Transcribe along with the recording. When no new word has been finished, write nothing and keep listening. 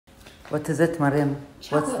What is it, Mariam?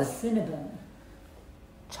 Chocolate What's this? cinnamon.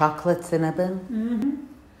 Chocolate cinnamon? Mm-hmm.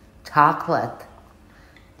 Chocolate.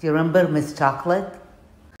 Do you remember Miss Chocolate?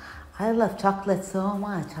 I love chocolate so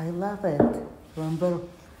much. I love it. Remember?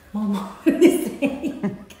 Mama, what are you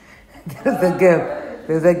saying?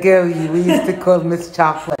 There's a girl we used to call Miss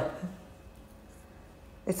Chocolate.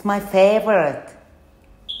 It's my favorite.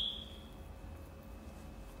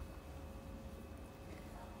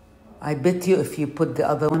 I bet you if you put the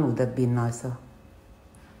other one, would that be nicer?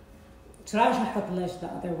 So Rashid حط ليش the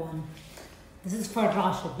other one. This is for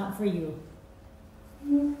Rashid, not for you.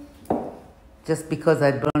 Just because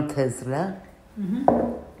I burnt his, لا?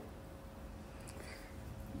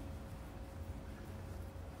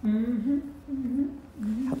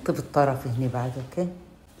 حطي في الطرف هنا بعد, okay?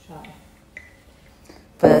 Sure.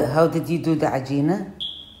 How did you do the عجينة?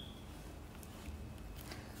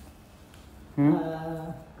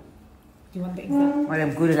 Do you want the exact?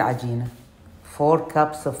 مريم قولي العجينة. 4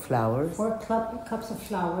 cups of flour. 4 cups of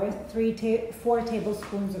flour, 4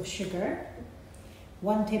 tablespoons of sugar,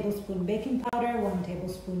 1 tablespoon baking powder, 1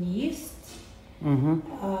 tablespoon yeast,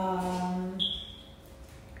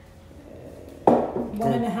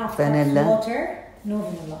 1.5 vanilla. cups water, no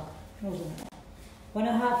vanilla,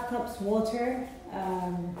 1.5 cups water,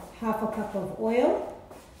 half a cup of oil,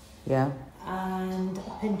 Yeah. and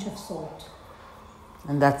a pinch of salt.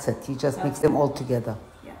 And that's it. You just mix them all together.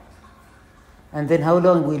 Yeah. And then how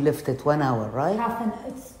long we left it? 1 hour, right?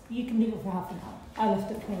 You can leave it for half an hour. I left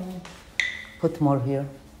it for Put more here.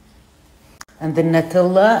 And then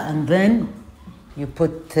Nutella, and then you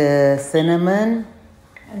put cinnamon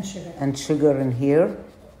and sugar. In here.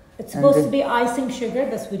 It's supposed to be icing sugar,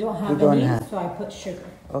 but we don't have any, so I put sugar.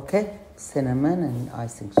 Okay, cinnamon and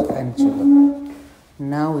icing and sugar.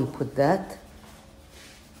 Now we put that.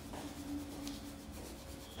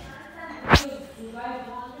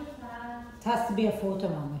 It has to be a photo,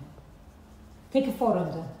 Mommy. Take a photo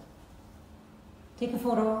of them. Take a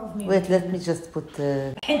photo of me. Wait, let me just put...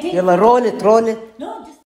 take يلا roll it. No,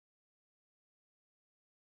 just...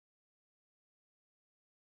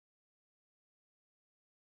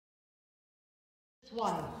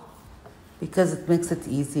 Why? Because it makes it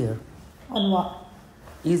easier. On what?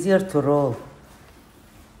 Easier to roll.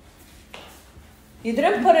 You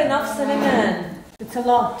didn't put enough cinnamon. It's a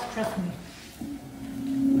lot, trust me.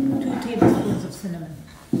 2 tablespoons of cinnamon.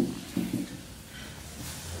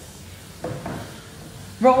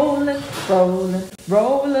 Rolling, rolling,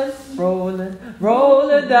 rolling, rolling,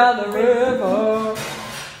 rolling down the river.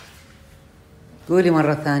 قولي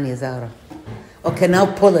مرة ثانية زهرة. Okay, now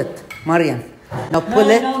pull it. Mariam. Now pull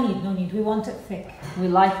it. No need. We want it thick. We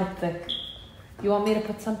like it thick. You want me to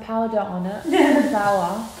put some powder on it?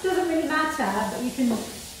 Flour. It doesn't really matter, but you can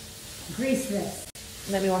grease this.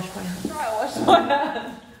 Let me wash my hands. I wash my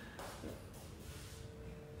hands.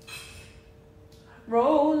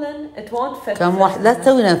 Rolling. It won't fit. كم واحد لا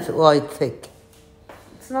تسوينا وايد thick.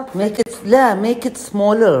 It's not Make it لا make it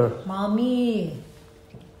smaller. Mommy.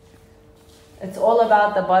 It's all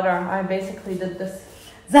about the butter. I basically did this.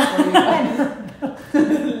 Not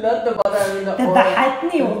the butter, I mean the oil.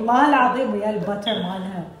 ذبحتني والله العظيم ويا البتر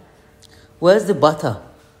مالها. Where's the butter?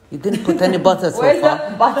 You didn't put any butter so Where's far.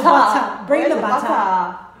 the butter? Bring Where's the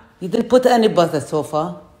butter. You didn't put any butter so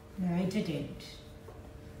far. No, I didn't.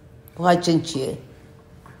 Why didn't you?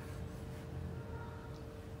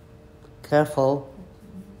 Careful.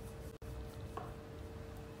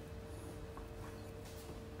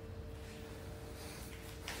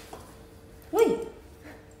 Wait.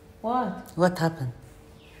 What? What happened?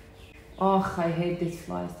 Oh, I hate these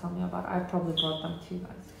flies. Tell me about it. I probably brought them to you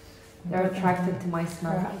guys. They're attracted to my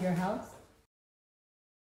smell. Your house?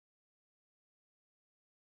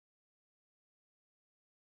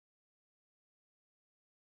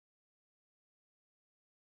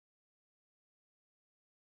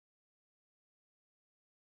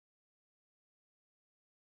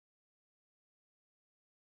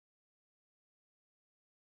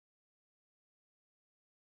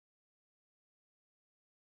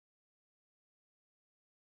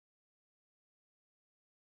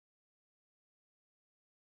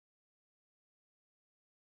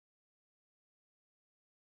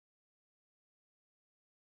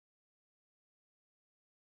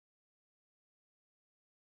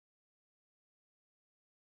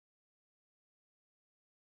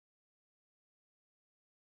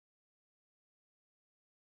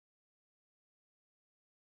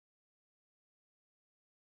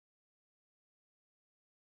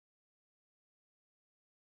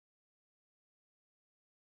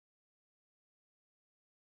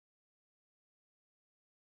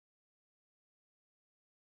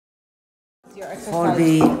 Your For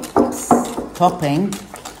exercise. the topping,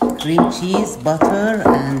 cream cheese, butter,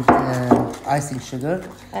 and icing sugar.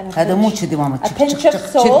 And هذا مو كذي ماما. a pinch of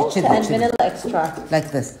salt and vanilla extract.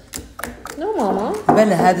 Like this. No, Mama.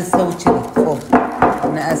 بلا هذا تسوي كذي فوق.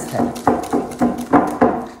 إنه أسهل.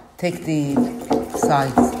 Take the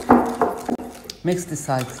sides. Mix the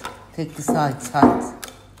sides. Take the sides.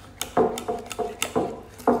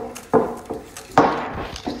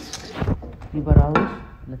 You got all this?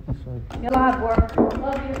 Let me show you. You'll have work.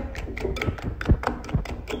 Love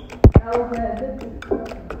you.